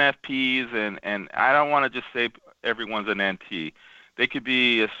ENFPs, and I don't want to just say everyone's an NT. They could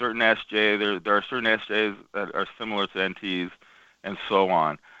be a certain SJ. There are certain SJs that are similar to NTs, and so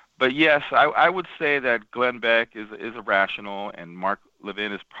on. But yes, I would say that Glenn Beck is irrational, and Mark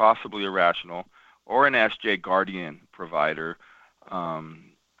Levin is possibly irrational, or an SJ guardian provider.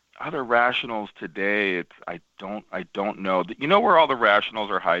 Other rationals today, I don't know. You know where all the rationals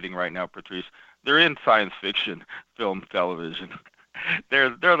are hiding right now, Patrice? They're in science fiction, film, television.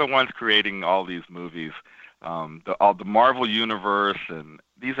 They're the ones creating all these movies, the Marvel universe, and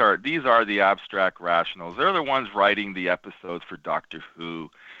these are the abstract rationals. They're the ones writing the episodes for Doctor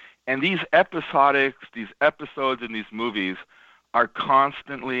Who, and these episodes in these movies are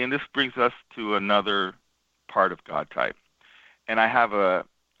constantly. And this brings us to another part of Godtype, and I have a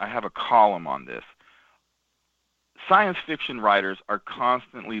column on this. Science fiction writers are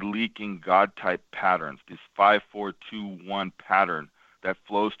constantly leaking God-type patterns, this 5-4-2-1 pattern that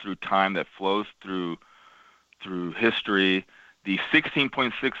flows through time, that flows through history. The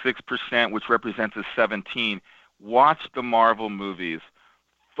 16.66%, which represents a 17, watch the Marvel movies.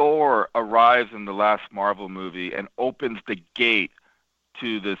 Thor arrives in the last Marvel movie and opens the gate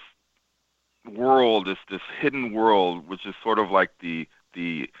to this world, this hidden world, which is sort of like the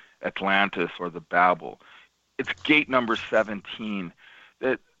Atlantis or the Babel. It's gate number 17.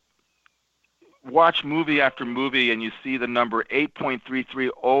 That watch movie after movie, and you see the number 8.33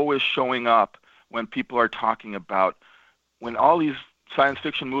 always showing up when people are talking about when all these science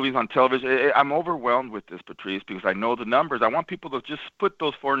fiction movies on television. I'm overwhelmed with this, Patrice, because I know the numbers. I want people to just put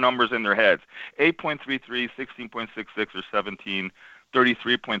those 4 numbers in their heads: 8.33, 16.66, or 17,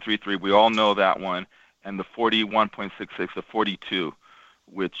 33.33. We all know that one, and the 41.66, the 42,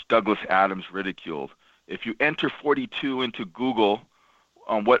 which Douglas Adams ridiculed. If you enter 42 into Google,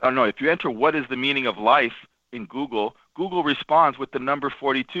 if you enter what is the meaning of life in Google, Google responds with the number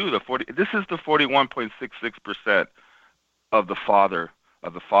 42. This is the 41.66% of the father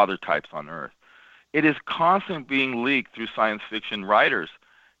types on Earth. It is constantly being leaked through science fiction writers,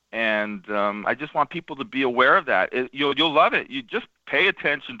 and I just want people to be aware of that. You'll love it. You just pay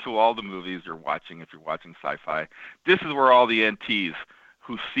attention to all the movies you're watching if you're watching sci-fi. This is where all the NTs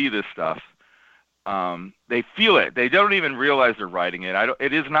who see this stuff, they feel it. They don't even realize they're writing it.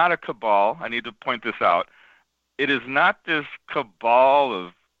 It is not a cabal. I need to point this out. It is not this cabal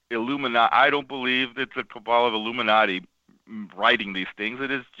of Illuminati. I don't believe it's a cabal of Illuminati writing these things.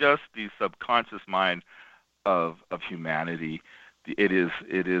 It is just the subconscious mind of humanity. It is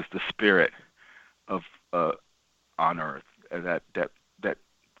the spirit of on Earth that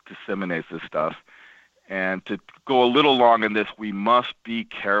disseminates this stuff. And to go a little long in this, we must be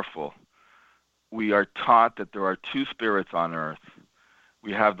careful. We are taught that there are 2 spirits on Earth.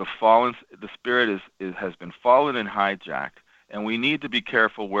 We have the spirit has been fallen and hijacked, and we need to be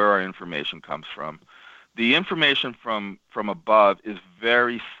careful where our information comes from. The information from above is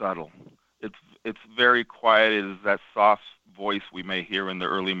very subtle. It's very quiet. It is that soft voice we may hear in the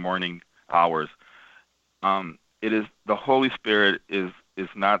early morning hours. It is the Holy Spirit is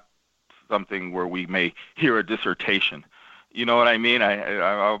not something where we may hear a dissertation. You know what I mean?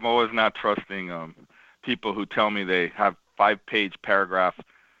 I'm always not trusting people who tell me they have 5-page paragraph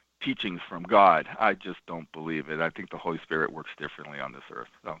teachings from God. I just don't believe it. I think the Holy Spirit works differently on this earth.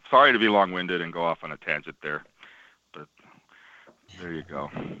 So, sorry to be long-winded and go off on a tangent there, but there you go.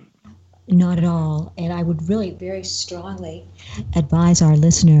 Not at all. And I would really very strongly advise our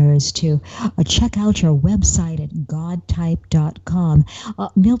listeners to check out your website at godtype.com.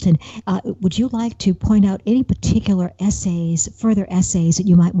 Milton, would you like to point out any particular further essays that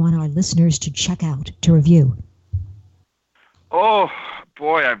you might want our listeners to check out, to review? Oh,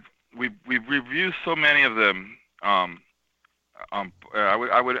 boy, we've reviewed so many of them. I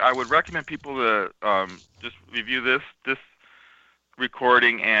would recommend people to just review this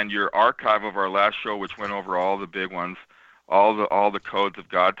recording and your archive of our last show, which went over all the big ones, all the codes of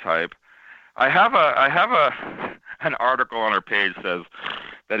Godtype. I have an article on our page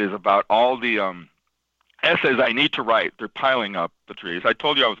that is about all the essays I need to write. They're piling up the trees. I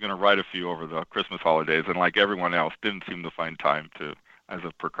told you I was going to write a few over the Christmas holidays, and like everyone else, didn't seem to find time to, as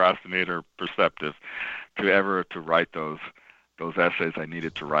a procrastinator, perceptive, to write those essays I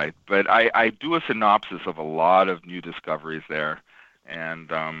needed to write. But I do a synopsis of a lot of new discoveries there,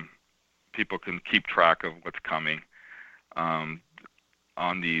 and people can keep track of what's coming on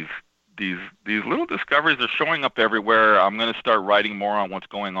these little discoveries. Are showing up everywhere. I'm going to start writing more on what's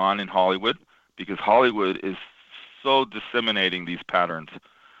going on in Hollywood, because Hollywood is so disseminating these patterns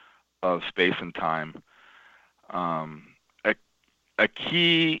of space and time. A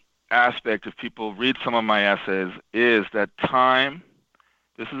key aspect, if people read some of my essays, is that time,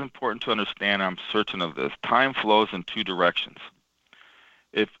 this is important to understand, I'm certain of this, time flows in two directions.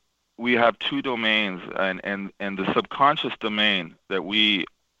 If we have two domains, and the subconscious domain that we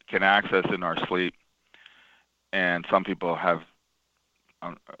can access in our sleep, and some people have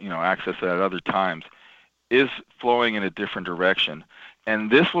access at other times, is flowing in a different direction.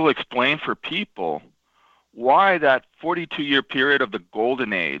 And this will explain for people why that 42-year period of the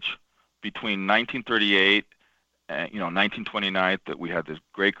golden age between 1938 and 1929, that we had this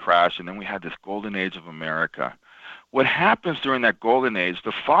great crash, and then we had this golden age of America. What happens during that golden age,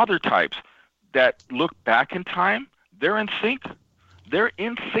 the father types that look back in time, they're in sync. They're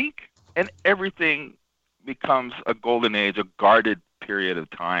in sync, and everything becomes a golden age, a guarded period of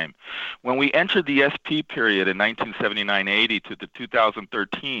time. When we entered the SP period in 1979-80 to the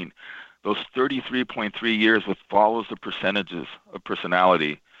 2013, those 33.3 years, which follows the percentages of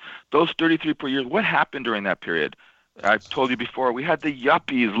personality, those 33 per year, what happened during that period? I've told you before, we had the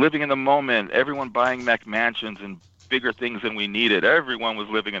yuppies living in the moment, everyone buying McMansions and bigger things than we needed. Everyone was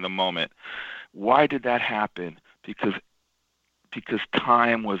living in the moment. Why did that happen? Because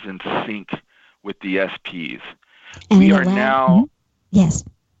time was in sync with the SPs. And we are now... Mm-hmm. Yes.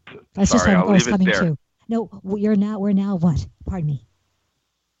 Sorry, I'll leave it there. No, we're now what? Pardon me.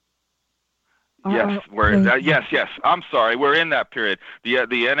 Yes, yes. I'm sorry. We're in that period, the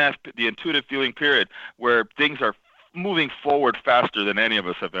intuitive feeling period, where things are moving forward faster than any of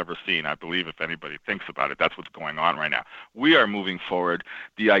us have ever seen. I believe if anybody thinks about it, that's what's going on right now. We are moving forward.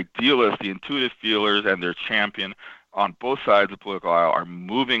 The idealists, the intuitive feelers, and their champion on both sides of the political aisle are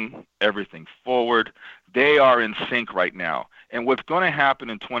moving everything forward. They are in sync right now. And what's going to happen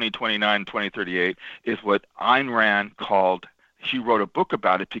in 2029, 2038 is what Ayn Rand called, she wrote a book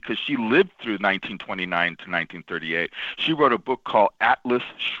about it because she lived through 1929 to 1938. She wrote a book called Atlas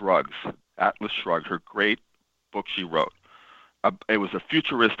Shrugs. Atlas Shrugs, her great book she wrote. It was a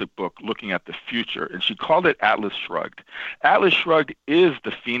futuristic book looking at the future, and she called it Atlas Shrugged. Atlas Shrugged is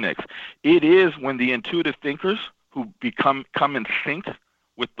the phoenix. It is when the intuitive thinkers who come in sync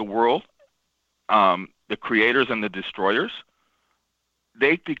with the world, the creators and the destroyers,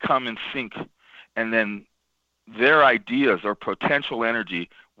 they become in sync, and then their ideas or potential energy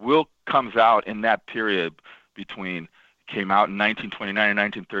comes out in that period came out in 1929 and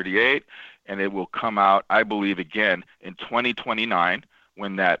 1938, and it will come out, I believe, again in 2029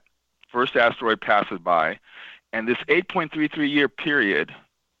 when that first asteroid passes by. And this 8.33 year period,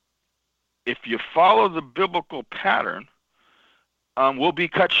 if you follow the biblical pattern, will be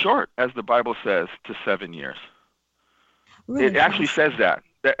cut short, as the Bible says, to 7 years. Really? It actually says that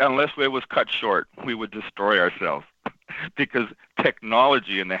unless it was cut short, we would destroy ourselves. Because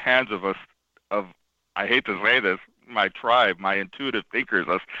technology in the hands of us, I hate to say this, my tribe, my intuitive thinkers,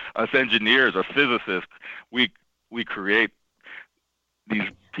 us engineers, us physicists, we create these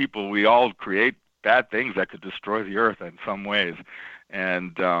people, we all create bad things that could destroy the earth in some ways.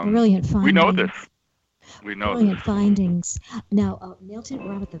 And brilliant findings. We know this. Brilliant findings. Now, Milton,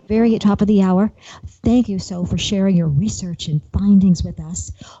 we're at the very top of the hour. Thank you so for sharing your research and findings with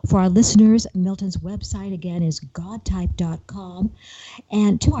us. For our listeners, Milton's website again is godtype.com.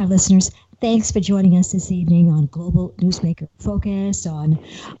 And to our listeners, thanks for joining us this evening on Global Newsmaker Focus on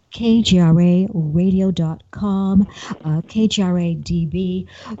KGRAradio.com, KGRA-DB,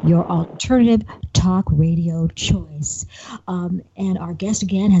 your alternative talk radio choice. And our guest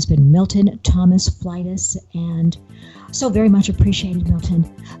again has been Milton Thomas Flightus, and so very much appreciated, Milton.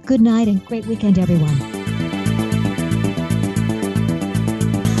 Good night and great weekend, everyone.